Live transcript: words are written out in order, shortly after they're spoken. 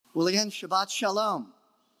Well, again, Shabbat Shalom.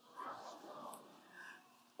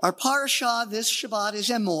 Our parashah this Shabbat is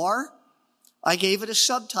Emor. I gave it a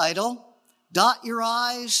subtitle, Dot Your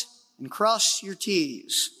I's and Cross Your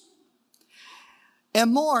T's.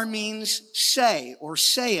 Emor means say or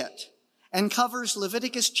say it, and covers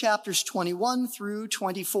Leviticus chapters 21 through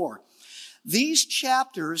 24. These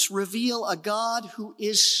chapters reveal a God who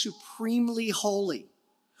is supremely holy,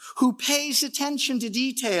 who pays attention to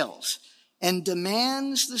details and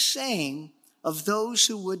demands the same of those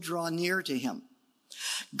who would draw near to him.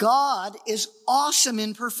 God is awesome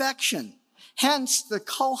in perfection. Hence, the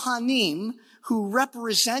Kohanim, who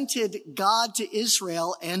represented God to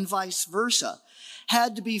Israel and vice versa,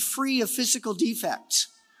 had to be free of physical defects.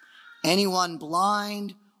 Anyone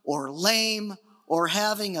blind or lame or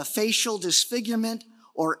having a facial disfigurement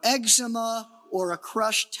or eczema or a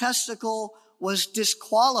crushed testicle was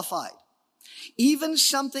disqualified. Even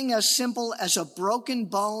something as simple as a broken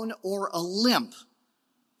bone or a limp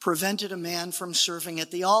prevented a man from serving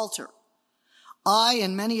at the altar. I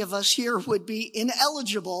and many of us here would be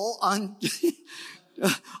ineligible on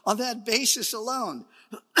that basis alone.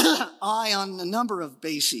 I on a number of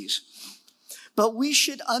bases. But we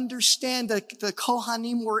should understand that the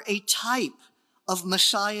Kohanim were a type of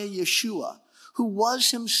Messiah Yeshua, who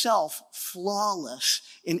was himself flawless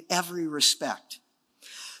in every respect.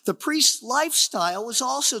 The priest's lifestyle was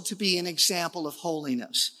also to be an example of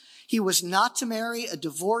holiness. He was not to marry a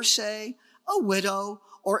divorcee, a widow,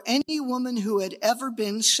 or any woman who had ever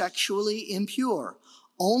been sexually impure,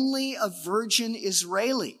 only a virgin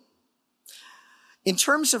Israeli. In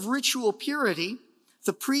terms of ritual purity,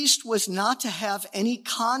 the priest was not to have any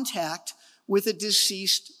contact with a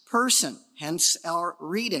deceased person, hence our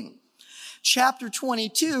reading. Chapter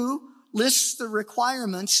 22 lists the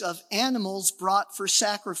requirements of animals brought for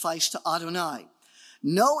sacrifice to Adonai.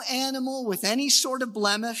 No animal with any sort of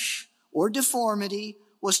blemish or deformity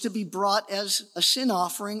was to be brought as a sin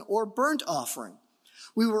offering or burnt offering.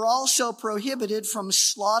 We were also prohibited from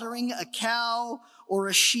slaughtering a cow or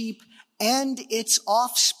a sheep and its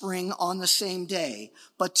offspring on the same day,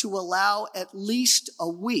 but to allow at least a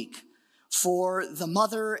week for the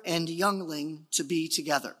mother and youngling to be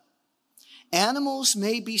together. Animals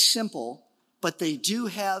may be simple, but they do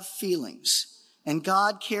have feelings, and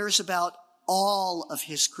God cares about all of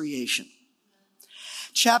his creation.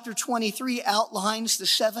 Chapter 23 outlines the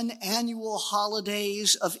 7 annual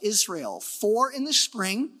holidays of Israel, 4 in the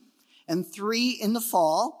spring and 3 in the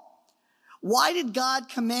fall. Why did God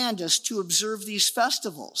command us to observe these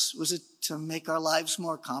festivals? Was it to make our lives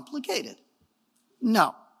more complicated?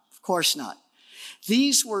 No, of course not.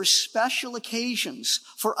 These were special occasions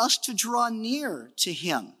for us to draw near to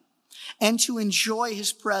him and to enjoy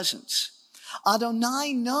his presence.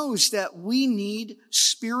 Adonai knows that we need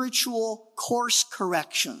spiritual course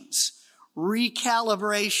corrections,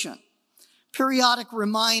 recalibration, periodic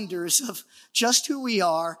reminders of just who we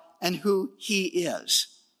are and who he is.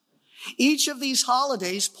 Each of these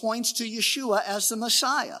holidays points to Yeshua as the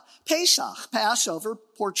Messiah. Pesach, Passover,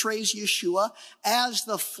 portrays Yeshua as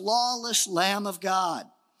the flawless Lamb of God,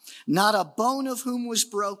 not a bone of whom was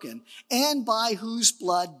broken, and by whose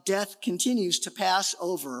blood death continues to pass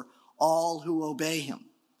over all who obey him.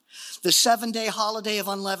 The 7-day holiday of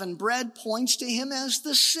unleavened bread points to him as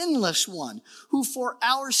the sinless one, who for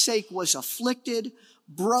our sake was afflicted,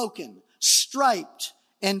 broken, striped,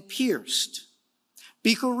 and pierced.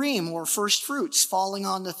 Bikurim, or first fruits, falling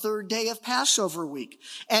on the 3rd day of Passover week,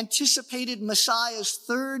 anticipated Messiah's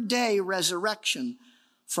 3rd day resurrection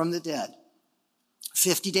from the dead.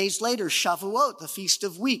 50 days later, Shavuot, the Feast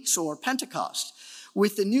of Weeks, or Pentecost,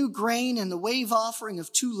 with the new grain and the wave offering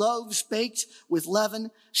of 2 loaves baked with leaven,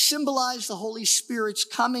 symbolized the Holy Spirit's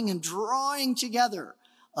coming and drawing together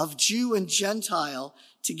of Jew and Gentile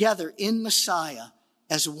together in Messiah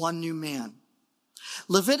as one new man.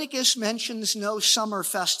 Leviticus mentions no summer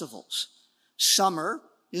festivals. Summer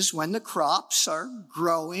is when the crops are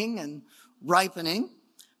growing and ripening,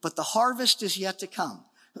 but the harvest is yet to come.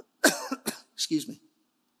 Excuse me.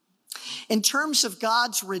 In terms of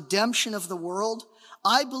God's redemption of the world,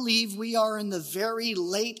 I believe we are in the very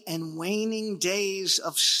late and waning days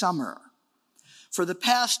of summer. For the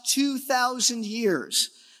past 2,000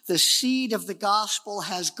 years, the seed of the gospel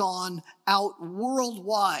has gone out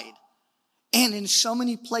worldwide and in so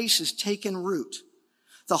many places taken root.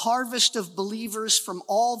 The harvest of believers from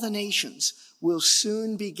all the nations will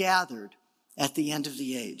soon be gathered at the end of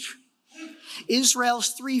the age. Israel's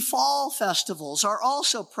 3 fall festivals are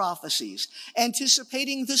also prophecies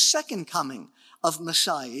anticipating the second coming of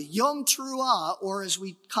Messiah. Yom Teruah, or as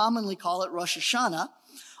we commonly call it, Rosh Hashanah,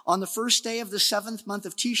 on the first day of the 7th month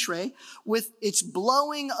of Tishrei, with its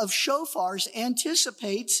blowing of shofars,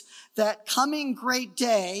 anticipates that coming great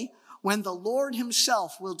day when the Lord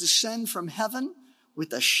himself will descend from heaven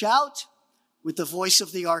with a shout, with the voice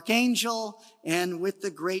of the archangel, and with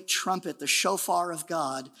the great trumpet, the shofar of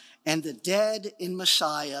God, and the dead in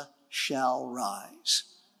Messiah shall rise.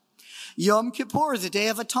 Yom Kippur, the Day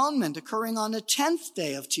of Atonement, occurring on the 10th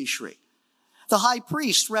day of Tishrei. The high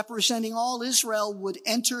priest, representing all Israel, would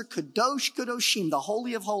enter Kadosh Kadoshim, the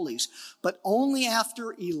Holy of Holies, but only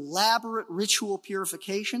after elaborate ritual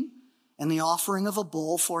purification and the offering of a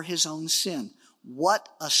bull for his own sin. What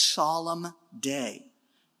a solemn day.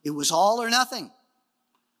 It was all or nothing.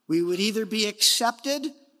 We would either be accepted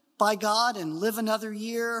by God and live another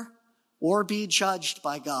year, or be judged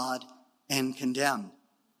by God and condemned.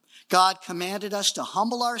 God commanded us to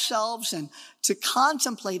humble ourselves and to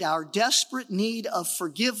contemplate our desperate need of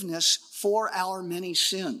forgiveness for our many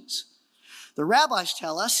sins. The rabbis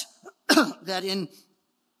tell us that in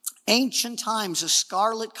ancient times, a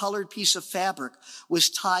scarlet-colored piece of fabric was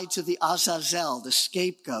tied to the Azazel, the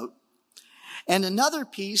scapegoat, and another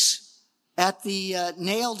piece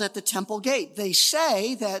nailed at the temple gate. They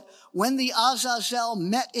say that when the Azazel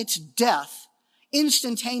met its death,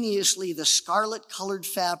 instantaneously the scarlet-colored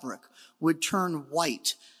fabric would turn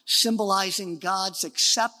white, symbolizing God's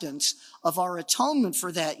acceptance of our atonement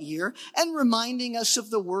for that year and reminding us of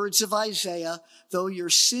the words of Isaiah, though your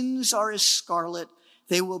sins are as scarlet,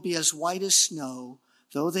 they will be as white as snow.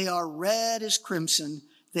 Though they are red as crimson,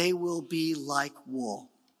 they will be like wool.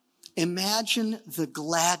 Imagine the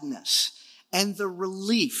gladness and the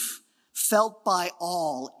relief felt by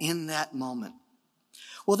all in that moment.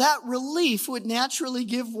 Well, that relief would naturally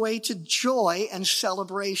give way to joy and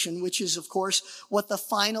celebration, which is, of course, what the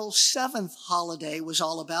final 7th holiday was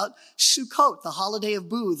all about, Sukkot, the holiday of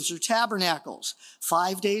booths or tabernacles,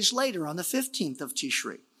 5 days later on the 15th of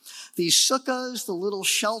Tishrei. These sukkahs, the little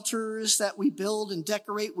shelters that we build and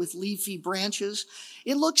decorate with leafy branches,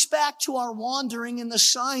 it looks back to our wandering in the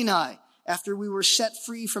Sinai after we were set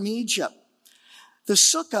free from Egypt. The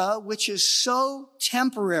sukkah, which is so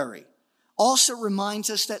temporary, also reminds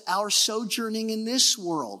us that our sojourning in this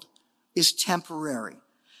world is temporary.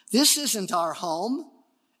 This isn't our home,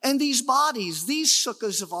 and these bodies, these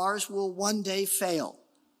sukkahs of ours, will one day fail.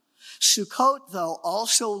 Sukkot, though,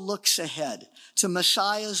 also looks ahead to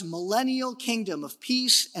Messiah's millennial kingdom of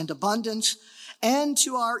peace and abundance, and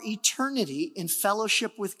to our eternity in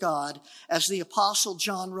fellowship with God, as the Apostle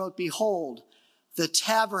John wrote, "Behold, the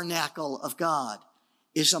tabernacle of God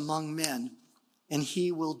is among men, and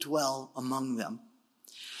he will dwell among them."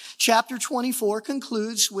 Chapter 24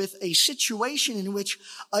 concludes with a situation in which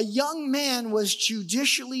a young man was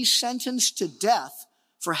judicially sentenced to death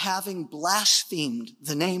for having blasphemed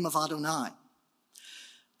the name of Adonai.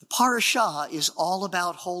 The parashah is all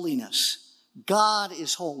about holiness. God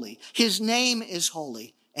is holy. His name is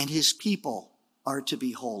holy, and his people are to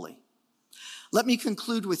be holy. Let me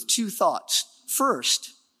conclude with 2 thoughts.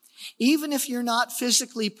 First, even if you're not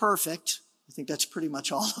physically perfect, I think that's pretty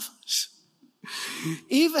much all of us.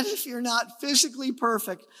 Even if you're not physically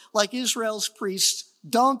perfect like Israel's priests,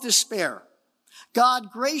 don't despair.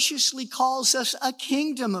 God graciously calls us a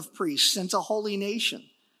kingdom of priests and a holy nation.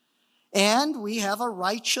 And we have a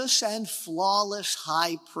righteous and flawless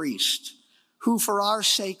high priest who for our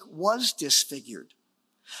sake was disfigured.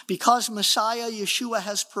 Because Messiah Yeshua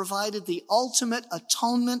has provided the ultimate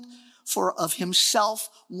atonement of himself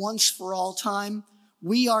once for all time,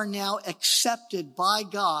 we are now accepted by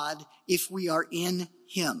God if we are in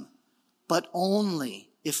him, but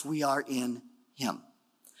only if we are in him.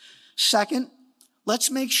 Second, let's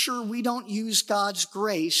make sure we don't use God's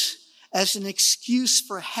grace as an excuse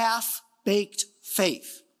for half-baked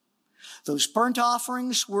faith. Those burnt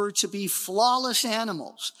offerings were to be flawless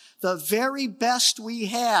animals, the very best we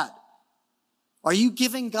had. Are you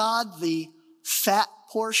giving God the fat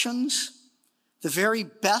portions, the very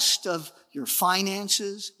best of your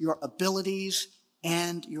finances, your abilities,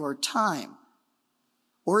 and your time?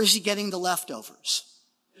 Or is he getting the leftovers?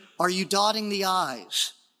 Are you dotting the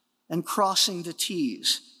I's and crossing the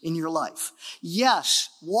T's in your life? Yes,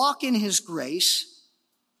 walk in his grace,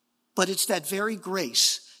 but it's that very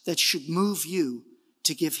grace that should move you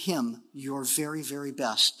to give him your very, very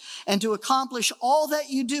best and to accomplish all that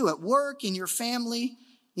you do at work, in your family,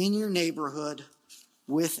 in your neighborhood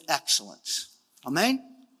with excellence. Amen?